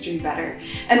better.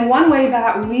 And one way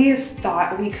that we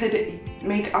thought we could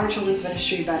make our children's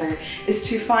ministry better is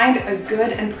to find a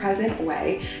good and present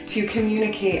way to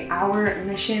communicate our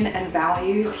mission and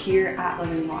values here at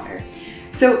Living Water.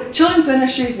 So Children's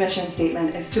Ministry's mission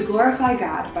statement is to glorify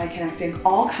God by connecting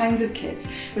all kinds of kids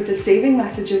with the saving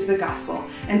message of the gospel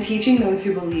and teaching those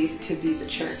who believe to be the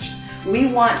church. We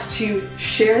want to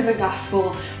share the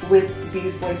gospel with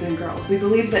these boys and girls. We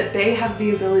believe that they have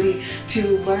the ability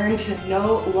to learn to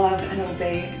know, love, and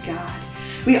obey God.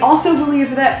 We also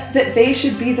believe that they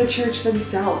should be the church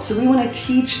themselves. So we want to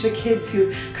teach the kids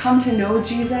who come to know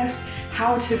Jesus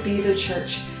how to be the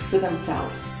church for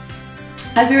themselves.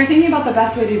 As we were thinking about the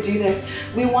best way to do this,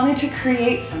 we wanted to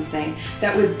create something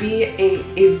that would be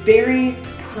a very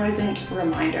present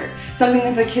reminder, something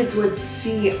that the kids would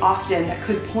see often that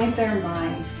could point their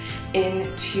minds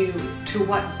into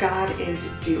what God is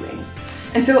doing.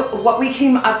 And so what we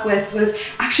came up with was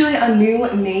actually a new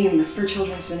name for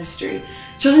children's ministry.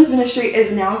 Children's ministry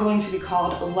is now going to be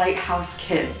called Lighthouse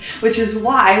Kids, which is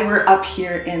why we're up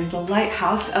here in the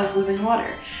lighthouse of Living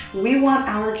Water. We want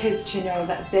our kids to know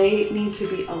that they need to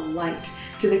be a light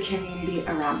to the community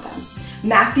around them.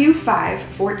 Matthew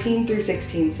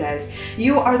 5:14-16 says,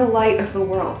 "You are the light of the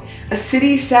world. A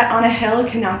city set on a hill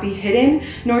cannot be hidden,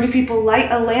 nor do people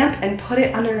light a lamp and put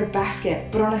it under a basket,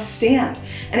 but on a stand,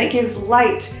 and it gives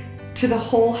light to the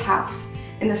whole house.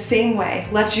 In the same way,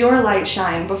 let your light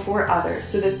shine before others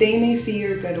so that they may see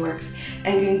your good works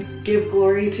and can give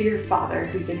glory to your Father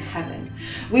who's in heaven."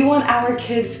 We want our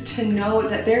kids to know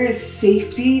that there is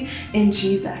safety in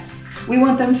Jesus. We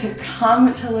want them to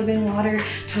come to Living Water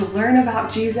to learn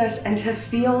about Jesus and to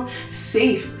feel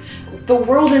safe. The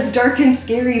world is dark and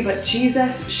scary, but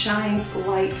Jesus shines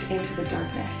light into the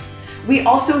darkness. We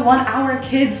also want our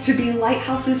kids to be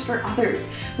lighthouses for others.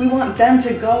 We want them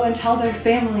to go and tell their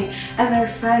family and their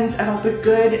friends about the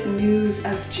good news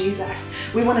of Jesus.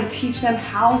 We want to teach them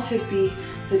how to be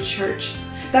the church.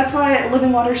 That's why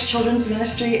Living Water's Children's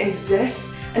Ministry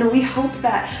exists. And we hope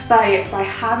that by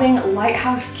having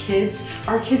Lighthouse Kids,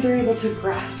 our kids are able to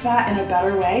grasp that in a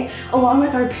better way, along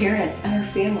with our parents and our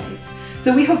families.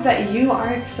 So we hope that you are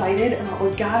excited about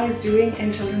what God is doing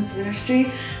in children's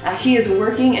ministry. He is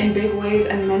working in big ways,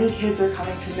 and many kids are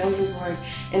coming to know the Lord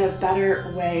in a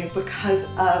better way because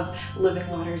of Living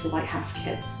Water's Lighthouse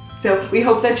Kids. So we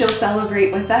hope that you'll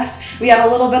celebrate with us. We had a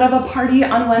little bit of a party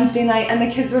on Wednesday night, and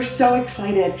the kids were so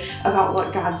excited about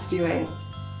what God's doing.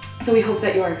 So we hope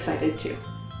that you're excited too.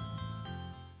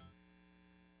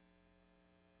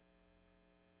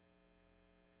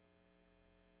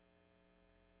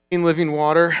 In Living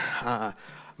Water,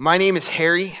 my name is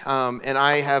Harry, and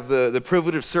I have the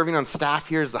privilege of serving on staff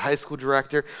here as the high school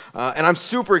director, and I'm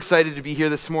super excited to be here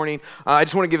this morning. I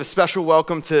just want to give a special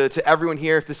welcome to everyone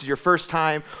here, if this is your first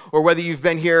time, or whether you've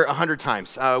been here 100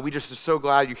 times. We just are so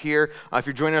glad you're here. If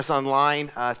you're joining us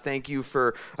online, thank you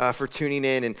for tuning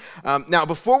in. And now,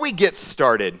 before we get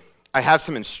started, I have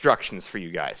some instructions for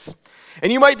you guys. And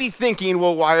you might be thinking,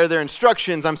 well, why are there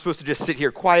instructions? I'm supposed to just sit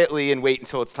here quietly and wait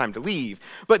until it's time to leave.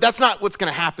 But that's not what's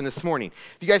going to happen this morning.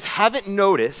 If you guys haven't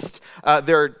noticed,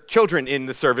 there are children in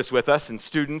the service with us and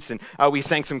students, and we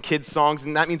sang some kids' songs,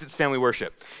 and that means it's family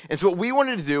worship. And so what we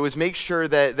wanted to do is make sure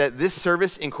that this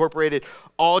service incorporated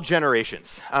all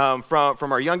generations,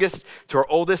 from our youngest to our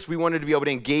oldest. We wanted to be able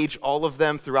to engage all of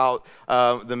them throughout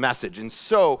the message. And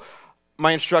so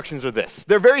my instructions are this.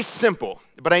 They're very simple,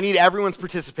 but I need everyone's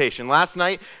participation. Last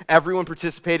night, everyone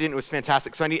participated, and it was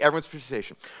fantastic, so I need everyone's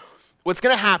participation. What's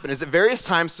going to happen is at various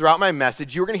times throughout my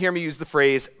message, you're going to hear me use the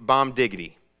phrase, bomb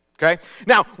diggity, okay?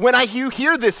 Now, when you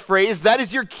hear this phrase, that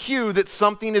is your cue that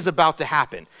something is about to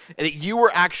happen, and that you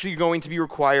are actually going to be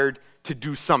required to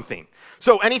do something.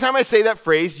 So anytime I say that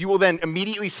phrase, you will then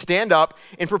immediately stand up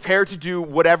and prepare to do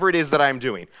whatever it is that I'm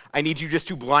doing. I need you just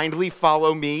to blindly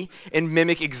follow me and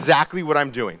mimic exactly what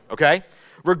I'm doing, okay?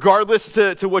 Regardless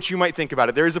to what you might think about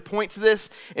it. There is a point to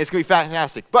this, and it's going to be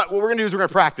fantastic. But what we're going to do is we're going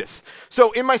to practice.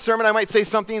 So in my sermon, I might say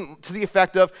something to the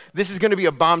effect of, this is going to be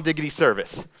a bomb diggity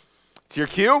service. It's your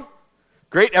cue.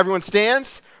 Great, everyone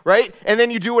stands, right? And then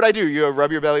you do what I do. You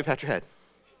rub your belly, pat your head,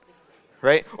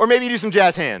 right? Or maybe you do some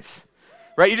jazz hands.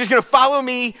 Right? You're just going to follow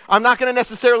me. I'm not going to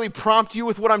necessarily prompt you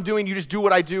with what I'm doing. You just do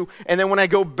what I do. And then when I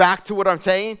go back to what I'm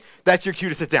saying, that's your cue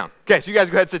to sit down. Okay, so you guys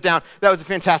go ahead and sit down. That was a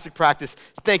fantastic practice.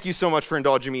 Thank you so much for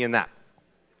indulging me in that.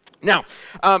 Now,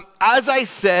 as I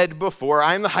said before,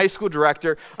 I'm the high school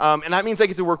director, and that means I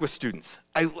get to work with students.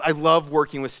 I love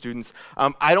working with students.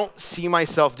 I don't see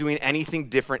myself doing anything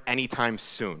different anytime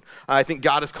soon. I think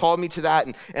God has called me to that,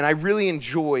 and I really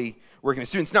enjoy working with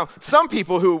students. Now, some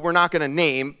people who we're not going to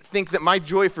name think that my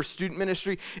joy for student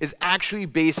ministry is actually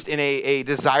based in a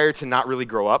desire to not really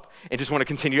grow up and just want to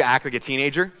continue to act like a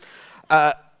teenager.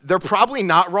 They're probably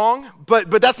not wrong, but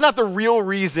that's not the real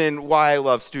reason why I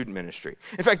love student ministry.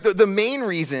 In fact, the main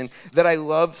reason that I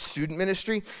love student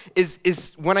ministry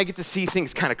is when I get to see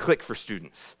things kind of click for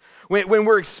students. When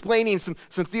we're explaining some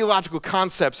theological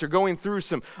concepts or going through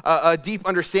some deep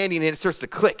understanding and it starts to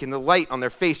click and the light on their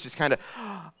face just kind of,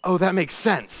 oh, that makes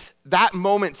sense. That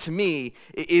moment to me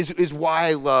is why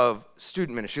I love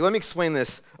student ministry. Let me explain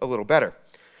this a little better.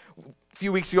 A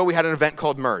few weeks ago, we had an event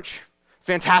called Merge.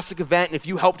 Fantastic event, and if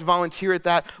you helped volunteer at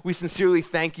that, we sincerely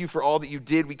thank you for all that you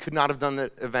did. We could not have done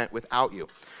the event without you.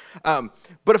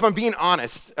 But if I'm being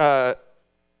honest, I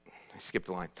skipped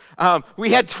a line.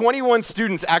 We had 21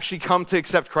 students actually come to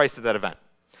accept Christ at that event.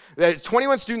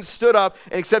 21 students stood up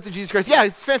and accepted Jesus Christ. Yeah,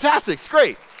 it's fantastic. It's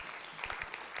great.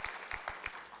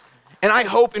 And I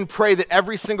hope and pray that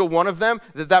every single one of them,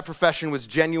 that profession was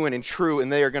genuine and true,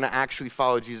 and they are going to actually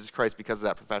follow Jesus Christ because of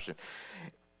that profession.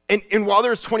 And while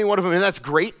there's 21 of them, and that's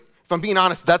great, if I'm being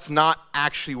honest, that's not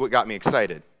actually what got me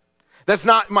excited. That's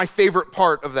not my favorite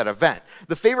part of that event.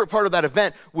 The favorite part of that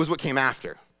event was what came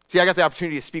after. See, I got the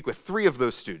opportunity to speak with 3 of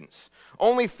those students,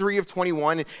 only 3 of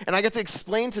 21, and I got to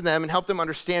explain to them and help them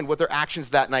understand what their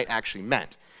actions that night actually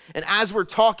meant. And as we're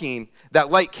talking,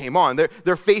 that light came on.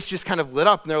 Their face just kind of lit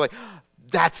up, and they're like,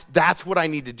 that's what I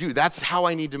need to do. That's how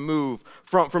I need to move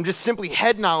from just simply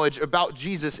head knowledge about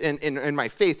Jesus and my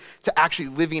faith to actually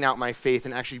living out my faith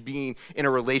and actually being in a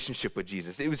relationship with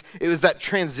Jesus. It was that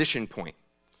transition point.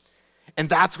 And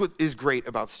that's what is great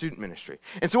about student ministry.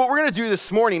 And so what we're going to do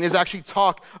this morning is actually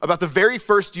talk about the very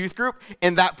first youth group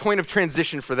and that point of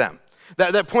transition for them.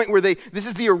 That point where this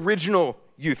is the original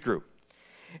youth group.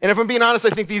 And if I'm being honest, I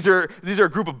think these are a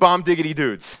group of bomb diggity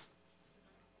dudes.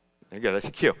 There you go, that's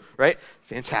your cue, right?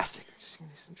 Fantastic. Just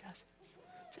gonna do some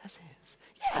jazz hands.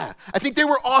 Yeah, I think they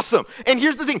were awesome. And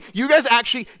here's the thing, you guys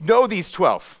actually know these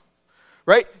 12,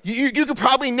 right? You could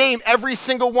probably name every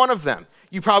single one of them.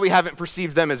 You probably haven't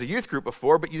perceived them as a youth group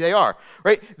before, but they are,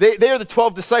 right? They are the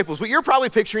 12 disciples. What you're probably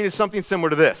picturing is something similar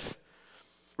to this,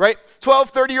 right?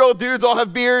 12, 30-year-old dudes all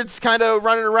have beards, kind of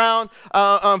running around,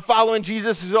 following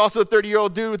Jesus, who's also a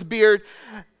 30-year-old dude with a beard.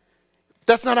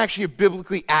 That's not actually a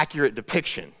biblically accurate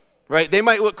depiction. Right? They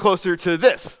might look closer to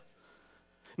this.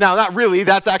 Now, not really.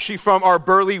 That's actually from our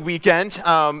Burley weekend.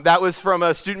 That was from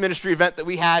a student ministry event that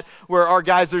we had where our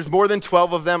guys, there's more than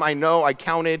 12 of them. I know, I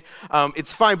counted.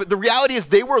 It's fine. But the reality is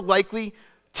they were likely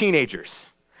teenagers,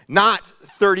 not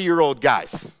 30-year-old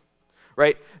guys.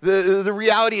 Right? The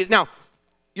reality is, now,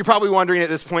 you're probably wondering at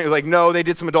this point, like, no, they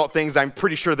did some adult things. I'm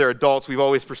pretty sure they're adults. We've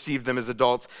always perceived them as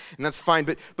adults, and that's fine.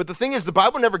 But the thing is, the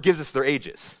Bible never gives us their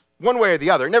ages. One way or the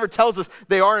other. It never tells us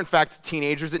they are, in fact,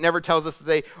 teenagers. It never tells us that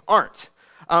they aren't.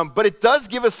 But it does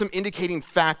give us some indicating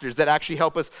factors that actually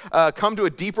help us come to a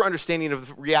deeper understanding of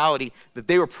the reality that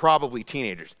they were probably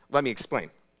teenagers. Let me explain.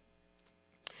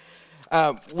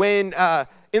 In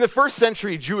the first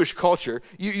century Jewish culture,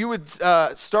 you would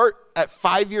start at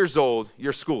 5 years old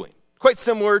your schooling. Quite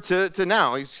similar to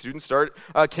now. Students start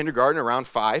kindergarten around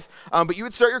 5. But you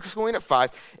would start your schooling at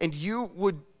 5, and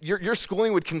your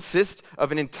schooling would consist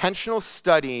of an intentional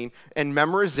studying and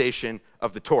memorization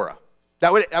of the Torah.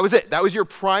 That was it. That was your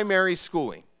primary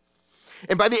schooling.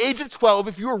 And by the age of 12,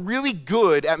 if you were really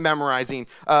good at memorizing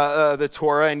the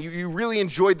Torah and you really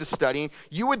enjoyed the studying,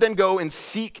 you would then go and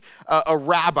seek a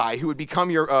rabbi who would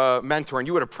become your mentor, and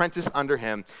you would apprentice under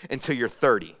him until you're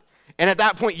 30. And at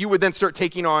that point, you would then start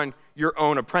taking on your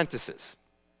own apprentices.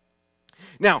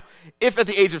 Now, if at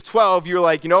the age of 12, you're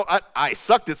like, I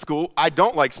sucked at school, I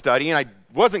don't like studying, I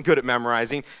wasn't good at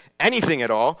memorizing anything at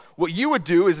all, what you would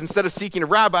do is instead of seeking a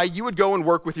rabbi, you would go and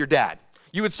work with your dad.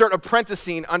 You would start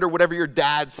apprenticing under whatever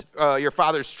your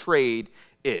father's trade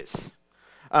is.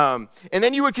 And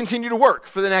then you would continue to work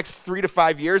for the next 3 to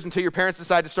 5 years until your parents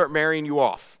decide to start marrying you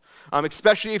off.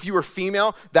 Especially if you were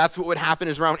female, that's what would happen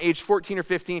is around age 14 or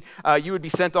 15, you would be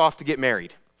sent off to get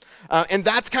married. And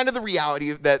that's kind of the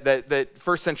reality that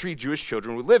first century Jewish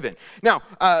children would live in. Now,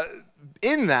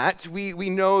 in that, we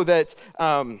know that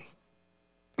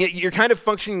you're kind of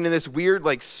functioning in this weird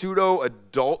like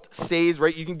pseudo-adult stage,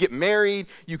 right? You can get married,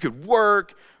 you could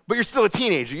work, but you're still a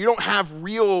teenager. You don't have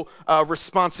real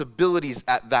responsibilities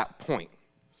at that point.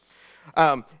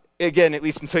 Again, at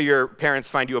least until your parents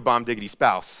find you a bomb diggity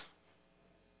spouse.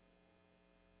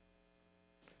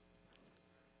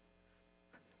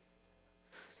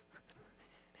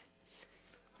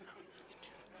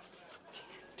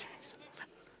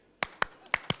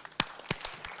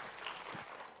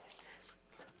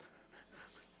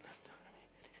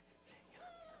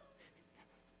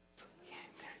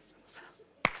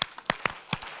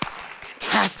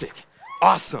 Fantastic.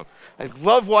 Awesome. I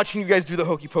love watching you guys do the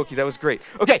hokey pokey. That was great.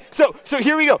 Okay, so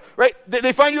here we go, right?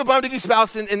 They find you a bomb diggity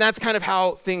spouse, and that's kind of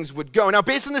how things would go. Now,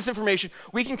 based on this information,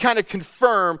 we can kind of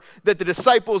confirm that the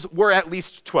disciples were at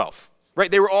least 12. Right?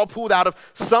 They were all pulled out of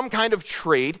some kind of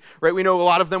trade, right? We know a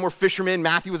lot of them were fishermen.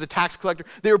 Matthew was a tax collector.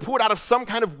 They were pulled out of some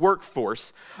kind of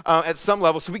workforce at some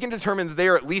level, so we can determine that they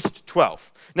are at least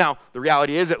 12. Now, the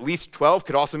reality is at least 12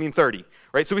 could also mean 30,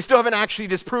 right? So we still haven't actually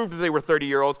disproved that they were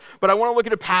 30-year-olds, but I want to look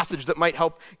at a passage that might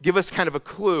help give us kind of a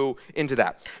clue into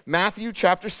that. Matthew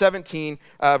chapter 17,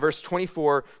 verse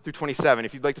 24 through 27.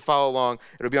 If you'd like to follow along,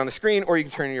 it'll be on the screen, or you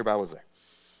can turn in your Bibles there.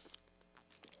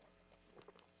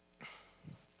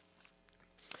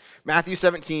 Matthew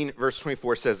 17, verse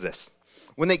 24 says this.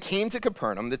 When they came to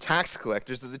Capernaum, the tax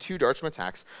collectors of the 2 darts from a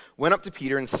tax went up to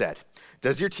Peter and said,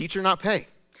 "Does your teacher not pay?"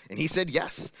 And he said,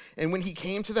 "Yes." And when he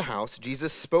came to the house,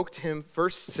 Jesus spoke to him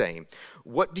first, saying,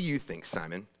 "What do you think,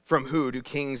 Simon? From who do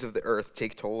kings of the earth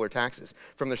take toll or taxes?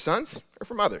 From their sons or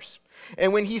from others?"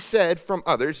 And when he said, "From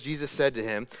others," Jesus said to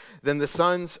him, "Then the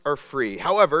sons are free.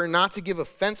 However, not to give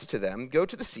offense to them, go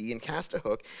to the sea and cast a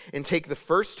hook and take the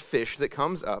first fish that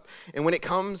comes up. And when it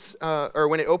opens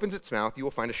its mouth, you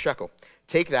will find a shekel.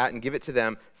 Take that and give it to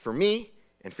them for me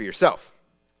and for yourself."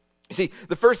 You see,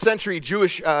 the first century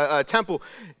Jewish temple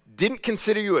didn't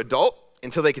consider you adult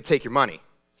until they could take your money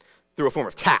through a form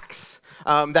of tax.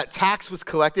 That tax was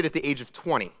collected at the age of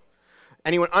 20.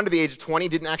 Anyone under the age of 20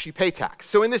 didn't actually pay tax.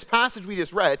 So in this passage we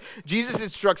just read, Jesus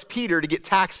instructs Peter to get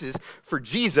taxes for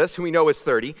Jesus, who we know is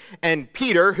 30, and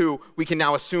Peter, who we can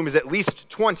now assume is at least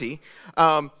 20.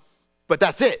 But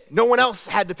that's it. No one else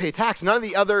had to pay tax. None of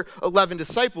the other 11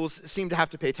 disciples seemed to have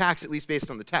to pay tax, at least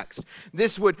based on the text.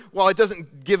 This would, while it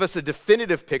doesn't give us a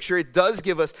definitive picture, it does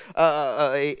give us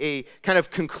a kind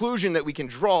of conclusion that we can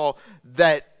draw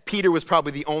that Peter was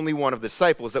probably the only one of the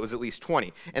disciples that was at least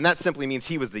 20. And that simply means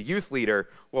he was the youth leader,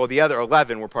 while the other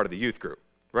 11 were part of the youth group.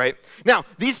 Right? Now,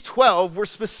 these 12 were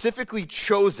specifically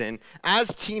chosen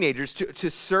as teenagers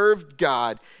to serve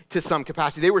God to some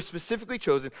capacity. They were specifically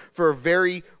chosen for a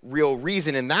very real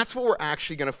reason, and that's what we're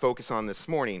actually going to focus on this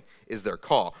morning, is their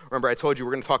call. Remember, I told you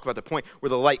we're going to talk about the point where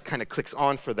the light kind of clicks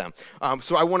on for them.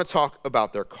 So I want to talk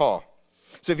about their call.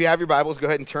 So if you have your Bibles, go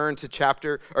ahead and turn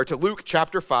to Luke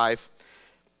chapter 5.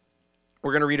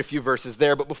 We're going to read a few verses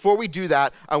there, but before we do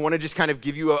that, I want to just kind of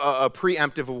give you a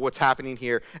preemptive of what's happening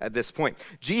here at this point.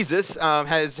 Jesus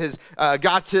has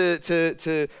got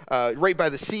to right by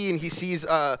the sea, and he sees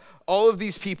all of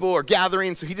these people are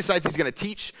gathering, so he decides he's going to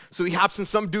teach. So he hops in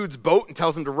some dude's boat and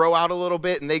tells him to row out a little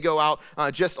bit, and they go out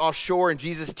just offshore, and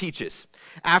Jesus teaches.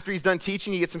 After he's done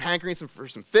teaching, he gets some hankering for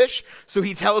some fish, so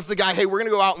he tells the guy, "Hey, we're going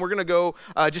to go out, and we're going to go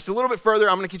just a little bit further.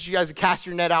 I'm going to get you guys to cast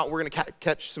your net out, and we're going to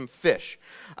catch some fish."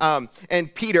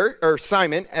 And Peter, or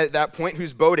Simon at that point,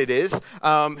 whose boat it is,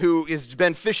 who has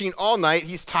been fishing all night,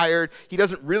 he's tired, he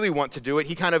doesn't really want to do it.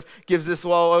 He kind of gives this,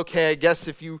 "Well, okay, I guess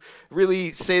if you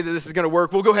really say that this is going to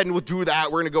work, we'll go ahead and we'll do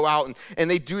that. We're going to go out." And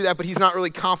they do that, but he's not really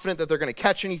confident that they're going to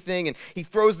catch anything. And he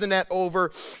throws the net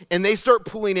over, and they start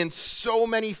pulling in so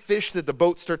many fish that the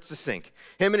boat starts to sink.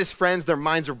 Him and his friends, their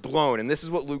minds are blown. And this is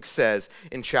what Luke says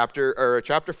in chapter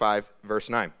 5, verse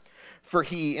 9. "For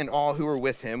he and all who were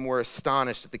with him were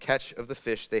astonished at the catch of the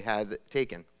fish they had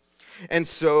taken. And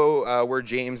so were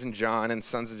James and John and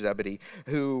sons of Zebedee,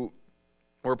 who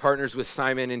were partners with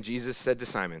Simon. And Jesus said to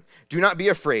Simon, 'Do not be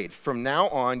afraid. From now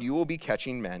on you will be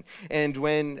catching men.' And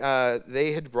when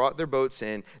they had brought their boats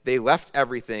in, they left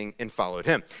everything and followed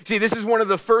him." See, this is one of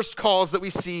the first calls that we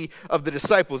see of the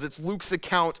disciples. It's Luke's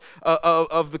account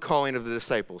of the calling of the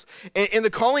disciples. And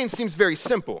the calling seems very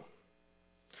simple.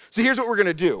 So here's what we're going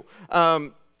to do.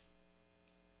 The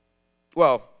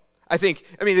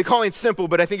calling's simple,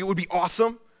 but I think it would be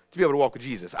awesome to be able to walk with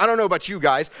Jesus. I don't know about you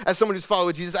guys. As someone who's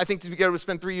followed Jesus, I think to be able to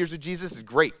spend 3 years with Jesus is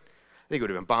great. I think it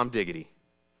would have been bomb diggity.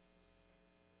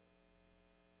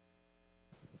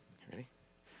 Ready?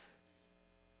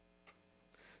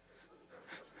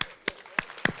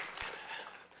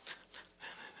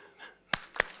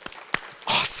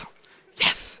 Awesome.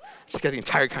 Yes. Just got the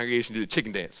entire congregation do the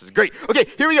chicken dance. This is great. Okay,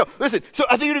 here we go. Listen, so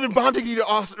I think it would have been bomb diggity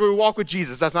to walk with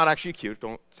Jesus. That's not actually cute.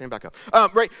 Don't stand back up.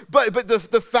 Right? But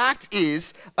the fact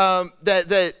is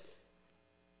that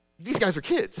these guys are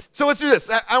kids. So let's do this.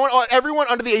 I want everyone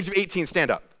under the age of 18 stand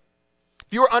up.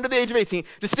 If you are under the age of 18,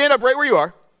 just stand up right where you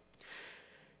are.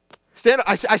 Stand up.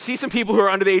 I see some people who are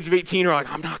under the age of 18 who are like,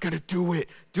 "I'm not going to do it."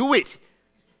 Do it.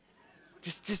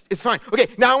 Just it's fine. Okay,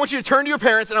 now I want you to turn to your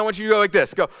parents and I want you to go like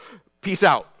this. Go, "Peace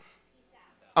out.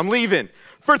 I'm leaving.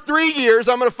 For 3 years,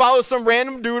 I'm going to follow some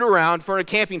random dude around for a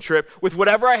camping trip with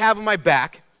whatever I have on my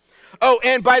back. oh,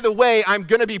 and by the way, I'm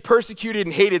going to be persecuted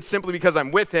and hated simply because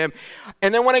I'm with him.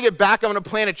 And then when I get back, I'm going to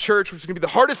plant a church, which is going to be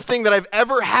the hardest thing that I've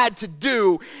ever had to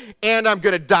do, and I'm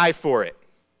going to die for it.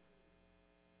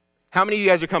 How many of you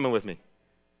guys are coming with me?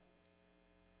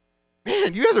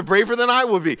 Man, you guys are braver than I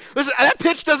would be. Listen, that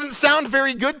pitch doesn't sound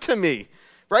very good to me,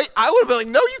 right? I would have been like,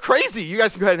 no, you crazy. You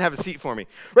guys can go ahead and have a seat for me,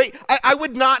 right? I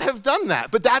would not have done that,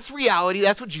 but that's reality.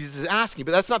 That's what Jesus is asking,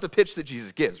 but that's not the pitch that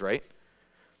Jesus gives, right?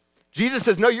 Jesus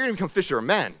says, no, you're going to become fisher of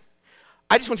men.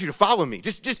 I just want you to follow me.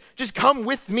 Just come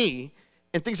with me,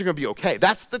 and things are going to be okay.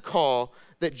 That's the call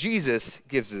that Jesus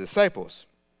gives the disciples.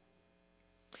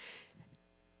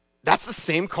 That's the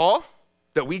same call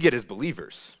that we get as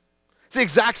believers. It's the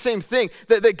exact same thing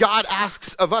that God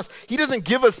asks of us. He doesn't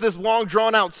give us this long,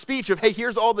 drawn-out speech of, hey,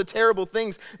 here's all the terrible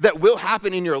things that will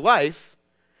happen in your life.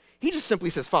 He just simply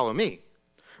says, follow me.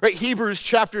 Right? Hebrews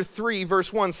chapter 3,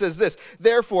 verse 1 says this,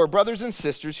 therefore, brothers and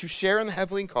sisters who share in the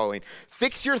heavenly calling,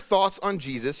 fix your thoughts on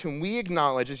Jesus, whom we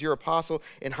acknowledge as your apostle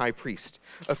and high priest.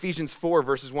 Ephesians 4,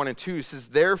 verses 1 and 2 says,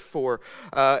 therefore,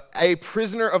 a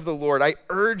prisoner of the Lord, I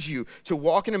urge you to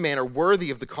walk in a manner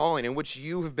worthy of the calling in which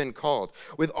you have been called,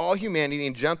 with all humanity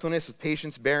and gentleness, with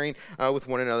patience, bearing with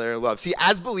one another in love. See,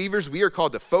 as believers, we are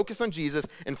called to focus on Jesus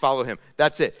and follow him.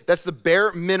 That's it. That's the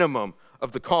bare minimum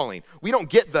of the calling. We don't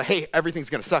get the, hey, everything's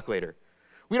going to suck later.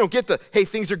 We don't get the, hey,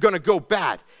 things are going to go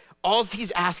bad. All he's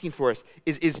asking for us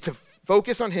is to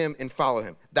focus on him and follow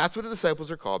him. That's what the disciples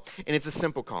are called, and it's a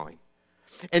simple calling.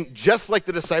 And just like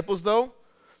the disciples, though,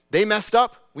 they messed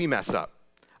up, we mess up.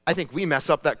 I think we mess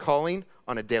up that calling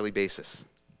on a daily basis.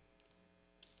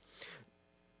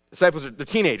 Disciples are the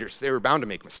teenagers. They were bound to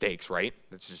make mistakes, right?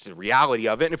 That's just the reality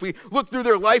of it. And if we look through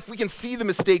their life, we can see the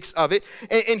mistakes of it.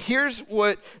 And here's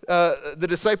what the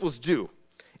disciples do.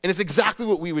 And it's exactly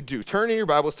what we would do. Turn in your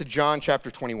Bibles to John chapter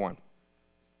 21.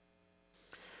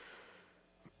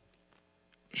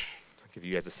 I'll give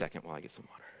you guys a second while I get some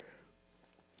water.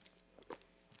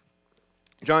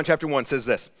 John chapter 1 says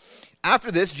this.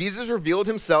 After this, Jesus revealed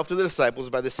himself to the disciples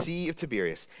by the Sea of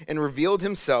Tiberias and revealed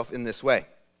himself in this way.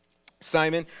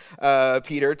 Simon,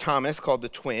 Peter, Thomas, called the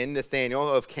twin, Nathanael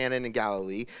of Cana in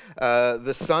Galilee,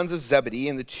 the sons of Zebedee,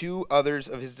 and the two others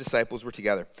of his disciples were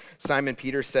together. Simon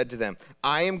Peter said to them,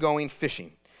 I am going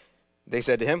fishing. They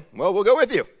said to him, well, we'll go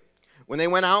with you. When they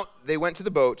went out, they went to the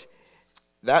boat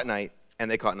that night, and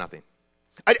they caught nothing.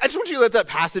 I just want you to let that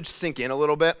passage sink in a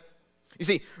little bit. You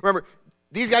see, remember,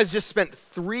 these guys just spent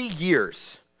 3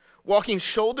 years walking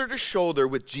shoulder to shoulder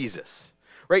with Jesus.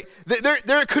 Right?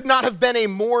 There could not have been a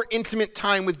more intimate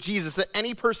time with Jesus that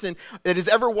any person that has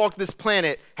ever walked this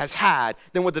planet has had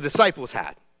than what the disciples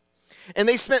had. And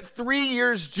they spent 3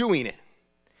 years doing it.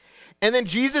 And then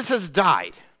Jesus has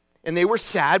died, and they were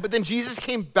sad, but then Jesus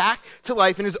came back to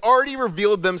life and has already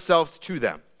revealed themselves to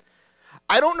them.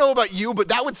 I don't know about you, but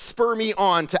that would spur me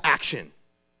on to action.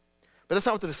 But that's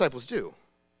not what the disciples do.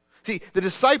 See, the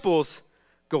disciples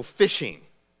go fishing.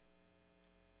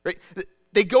 Right?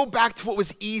 They go back to what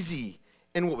was easy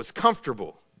and what was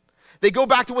comfortable. They go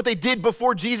back to what they did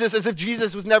before Jesus as if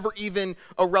Jesus was never even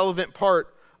a relevant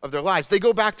part of their lives. They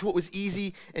go back to what was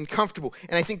easy and comfortable.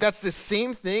 And I think that's the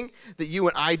same thing that you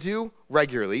and I do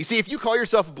regularly. You see, if you call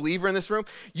yourself a believer in this room,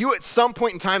 you at some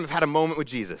point in time have had a moment with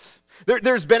Jesus.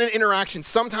 There's been an interaction.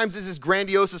 Sometimes it's as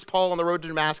grandiose as Paul on the road to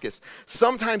Damascus.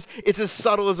 Sometimes it's as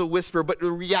subtle as a whisper. But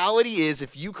the reality is,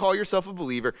 if you call yourself a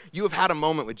believer, you have had a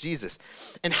moment with Jesus.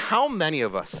 And how many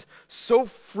of us, so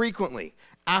frequently,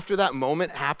 after that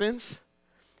moment happens,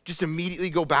 just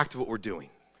immediately go back to what we're doing?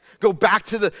 Go back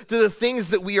to the things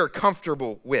that we are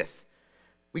comfortable with.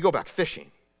 We go back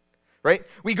fishing. Right?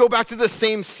 We go back to the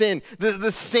same sin,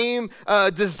 the same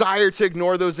desire to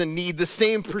ignore those in need, the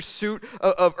same pursuit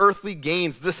of earthly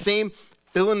gains, the same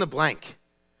fill in the blank.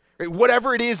 Right?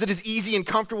 Whatever it is that is easy and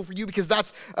comfortable for you because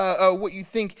that's what you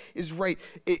think is right.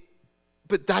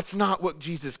 But that's not what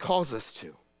Jesus calls us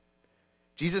to.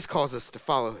 Jesus calls us to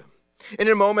follow him. And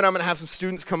in a moment, I'm going to have some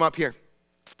students come up here.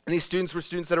 And these students were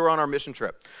students that were on our mission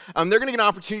trip. They're going to get an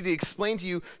opportunity to explain to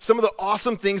you some of the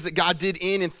awesome things that God did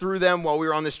in and through them while we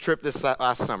were on this trip this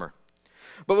last summer.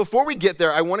 But before we get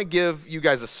there, I want to give you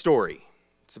guys a story.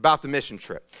 It's about the mission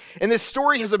trip. And this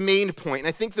story has a main point. And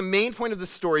I think the main point of this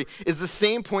story is the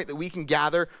same point that we can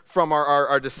gather from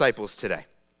our disciples today.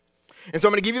 And so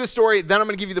I'm going to give you the story, then I'm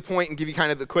going to give you the point and give you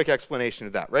kind of the quick explanation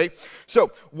of that, right?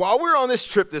 So while we were on this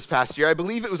trip this past year, I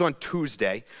believe it was on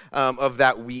Tuesday of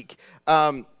that week.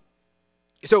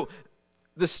 So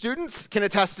the students can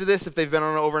attest to this if they've been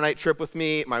on an overnight trip with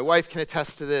me. My wife can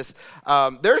attest to this.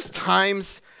 There's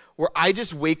times where I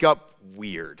just wake up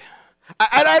weird.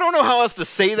 I don't know how else to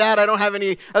say that. I don't have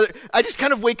any other, I just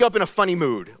kind of wake up in a funny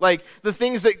mood. Like the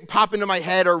things that pop into my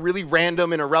head are really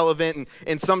random and irrelevant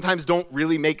and sometimes don't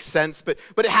really make sense, but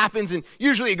it happens, and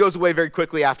usually it goes away very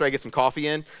quickly after I get some coffee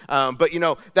in. But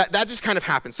that just kind of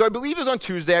happens. So I believe it was on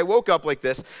Tuesday. I woke up like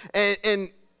this, and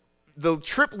the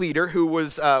trip leader who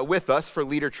was with us for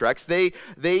Leader Treks,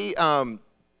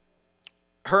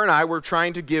 her and I were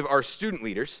trying to give our student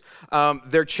leaders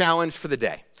their challenge for the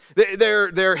day.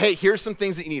 They're, hey, here's some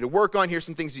things that you need to work on. Here's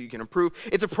some things that you can improve.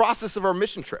 It's a process of our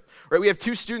mission trip, right? We have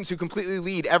 2 students who completely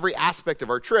lead every aspect of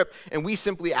our trip, and we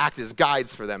simply act as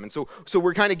guides for them. And so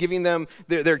we're kind of giving them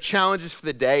their challenges for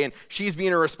the day, and she's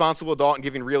being a responsible adult and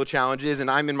giving real challenges,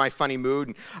 and I'm in my funny mood.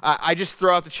 And I just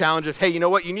throw out the challenge of, hey, you know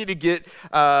what? You need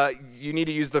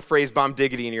to use the phrase bomb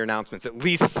diggity in your announcements at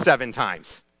least 7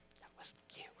 times. That was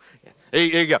you. Yeah. There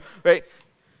you go, right?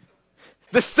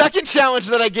 The second challenge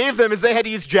that I gave them is they had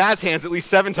to use jazz hands at least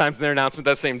 7 times in their announcement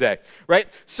that same day, right?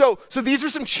 So these are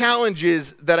some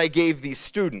challenges that I gave these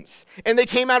students. And they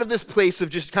came out of this place of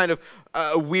just kind of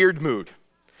a weird mood.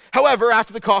 However,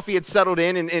 after the coffee had settled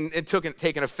in and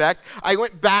taken effect, I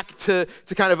went back to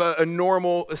kind of a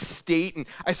normal state, and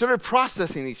I started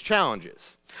processing these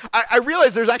challenges. I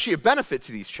realized there's actually a benefit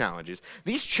to these challenges.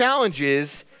 These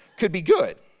challenges could be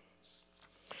good.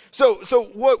 So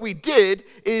what we did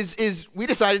is we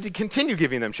decided to continue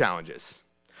giving them challenges.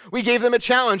 We gave them a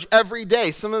challenge every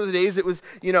day. Some of the days it was,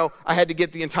 I had to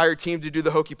get the entire team to do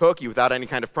the hokey pokey without any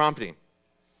kind of prompting.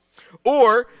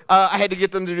 Or I had to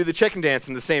get them to do the chicken dance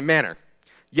in the same manner.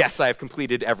 Yes, I have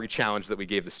completed every challenge that we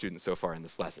gave the students so far in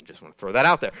this lesson. Just want to throw that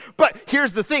out there. But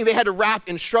here's the thing. They had to wrap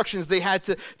instructions. They had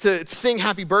to sing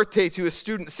happy birthday to a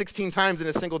student 16 times in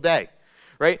a single day.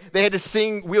 Right? They had to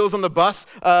sing Wheels on the Bus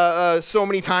so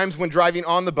many times when driving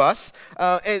on the bus.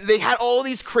 And they had all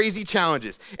these crazy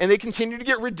challenges. And they continued to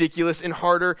get ridiculous and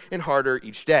harder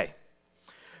each day.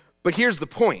 But here's the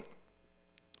point.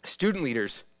 Student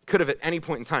leaders could have at any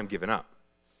point in time given up.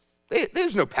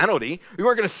 There's no penalty. We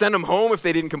weren't going to send them home if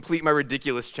they didn't complete my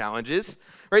ridiculous challenges.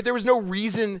 Right? There was no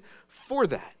reason for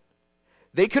that.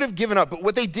 They could have given up, but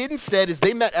what they did instead is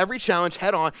they met every challenge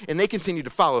head on, and they continued to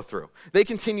follow through. They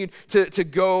continued to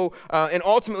go and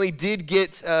ultimately did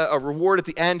get a reward at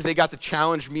the end. They got to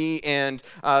challenge me and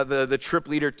the trip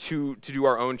leader to do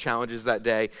our own challenges that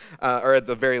day, or at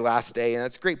the very last day, and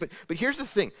that's great. But here's the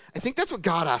thing. I think that's what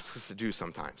God asks us to do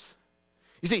sometimes.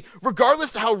 You see,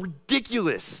 regardless of how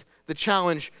ridiculous the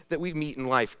challenge that we meet in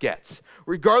life gets,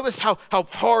 regardless how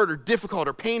hard or difficult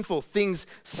or painful things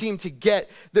seem to get,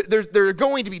 there are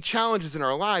going to be challenges in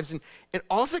our lives, and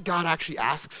all that God actually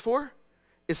asks for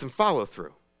is some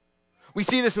follow-through. We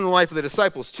see this in the life of the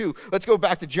disciples too. Let's go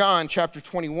back to John chapter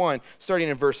 21, starting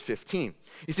in verse 15.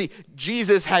 You see,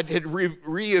 Jesus had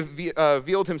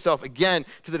revealed himself again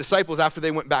to the disciples after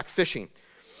they went back fishing.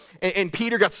 And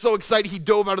Peter got so excited, he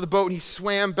dove out of the boat and he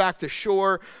swam back to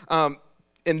shore.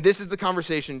 And this is the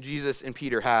conversation Jesus and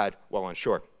Peter had while on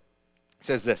shore. It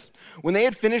says this: when they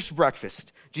had finished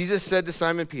breakfast, Jesus said to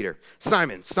Simon Peter,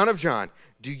 "Simon, son of John,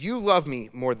 do you love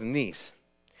me more than these?"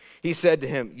 He said to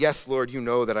him, "Yes, Lord, you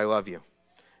know that I love you."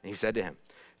 And he said to him,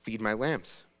 "Feed my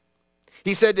lambs."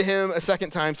 He said to him a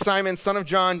second time, "Simon, son of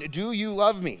John, do you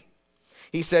love me?"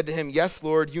 He said to him, "Yes,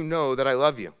 Lord, you know that I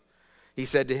love you." He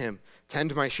said to him,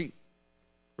 "Tend my sheep."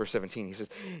 Verse 17, he says,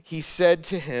 he said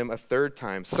to him a third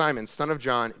time, "Simon, son of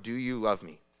John, do you love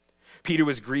me?" Peter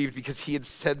was grieved because he had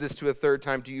said this to a third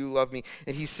time, "Do you love me?"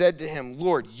 And he said to him,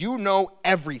 "Lord, you know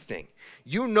everything.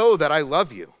 You know that I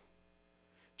love you."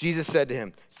 Jesus said to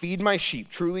him, "Feed my sheep.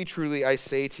 Truly, truly, I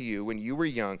say to you, when you were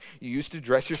young, you used to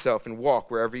dress yourself and walk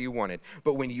wherever you wanted.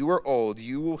 But when you are old,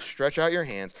 you will stretch out your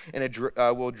hands and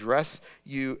will dress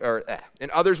you, and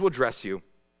others will dress you,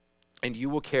 and you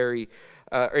will carry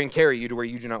you to where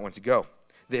you do not want to go."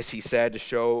 This he said to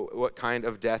show what kind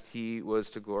of death he was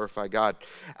to glorify God.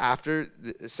 After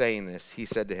saying this, he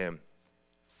said to him,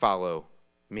 "Follow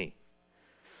me."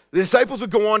 The disciples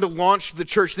would go on to launch the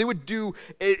church. They would do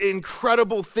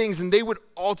incredible things, and they would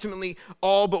ultimately,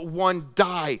 all but one,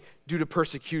 die due to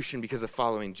persecution because of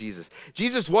following Jesus.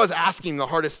 Jesus was asking the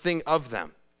hardest thing of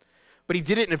them, but he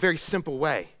did it in a very simple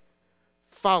way.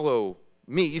 Follow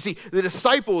me. You see, the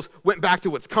disciples went back to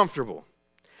what's comfortable,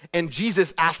 and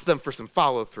Jesus asked them for some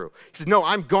follow-through. He said, "No,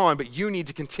 I'm gone, but you need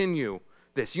to continue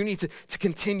this. You need to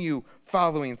continue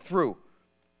following through."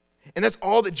 And that's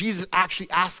all that Jesus actually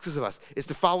asks of us, is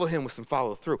to follow him with some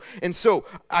follow-through. And so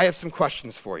I have some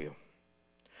questions for you.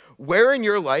 Where in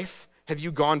your life have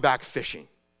you gone back fishing?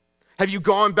 Have you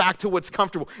gone back to what's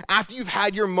comfortable? After you've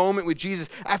had your moment with Jesus,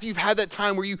 after you've had that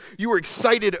time where you were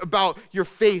excited about your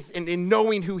faith and in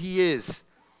knowing who he is,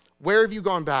 Where have you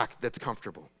gone back that's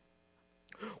comfortable?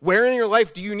 Where in your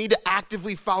life do you need to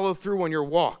actively follow through on your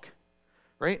walk,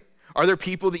 right? Are there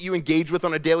people that you engage with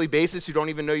on a daily basis who don't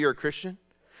even know you're a Christian?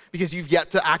 Because you've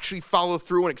yet to actually follow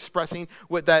through on expressing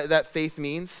what that faith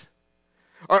means?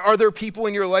 Are there people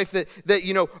in your life that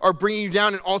are bringing you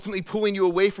down and ultimately pulling you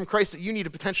away from Christ that you need to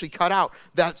potentially cut out?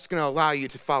 That's going to allow you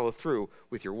to follow through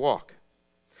with your walk.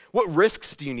 What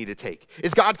risks do you need to take?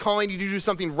 Is God calling you to do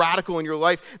something radical in your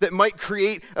life that might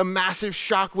create a massive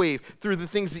shockwave through the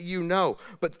things that you know?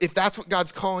 But if that's what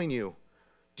God's calling you,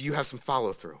 do you have some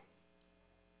follow through?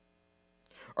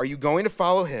 Are you going to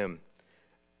follow him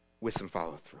with some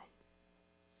follow through?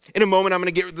 In a moment, I'm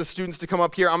going to get the students to come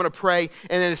up here. I'm going to pray,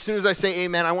 and then as soon as I say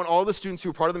amen, I want all the students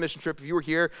who are part of the mission trip, if you were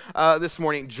here this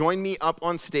morning, join me up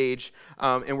on stage,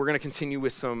 and we're going to continue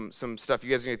with some stuff.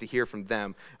 You guys are going to get to hear from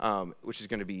them, which is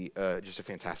going to be just a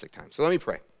fantastic time. So let me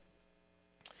pray.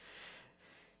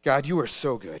 God, you are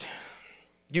so good.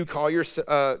 You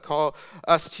call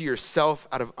us to yourself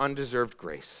out of undeserved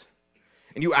grace.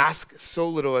 And you ask so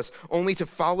little as only to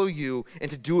follow you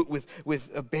and to do it with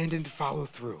abandoned follow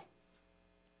through.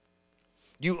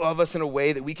 You love us in a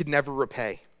way that we could never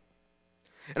repay.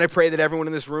 And I pray that everyone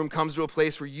in this room comes to a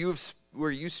place where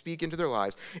you speak into their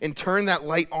lives and turn that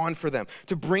light on for them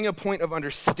to bring a point of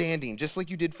understanding, just like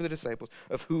you did for the disciples,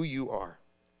 of who you are.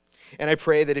 And I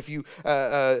pray that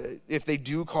if they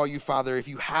do call you Father, if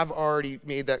you have already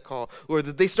made that call, Lord,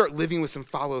 that they start living with some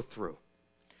follow through.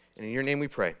 And in your name we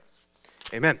pray.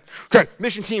 Amen. Okay,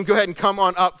 mission team, go ahead and come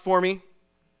on up for me.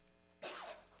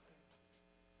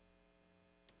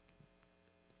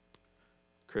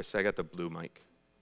 Chris, I got the blue mic.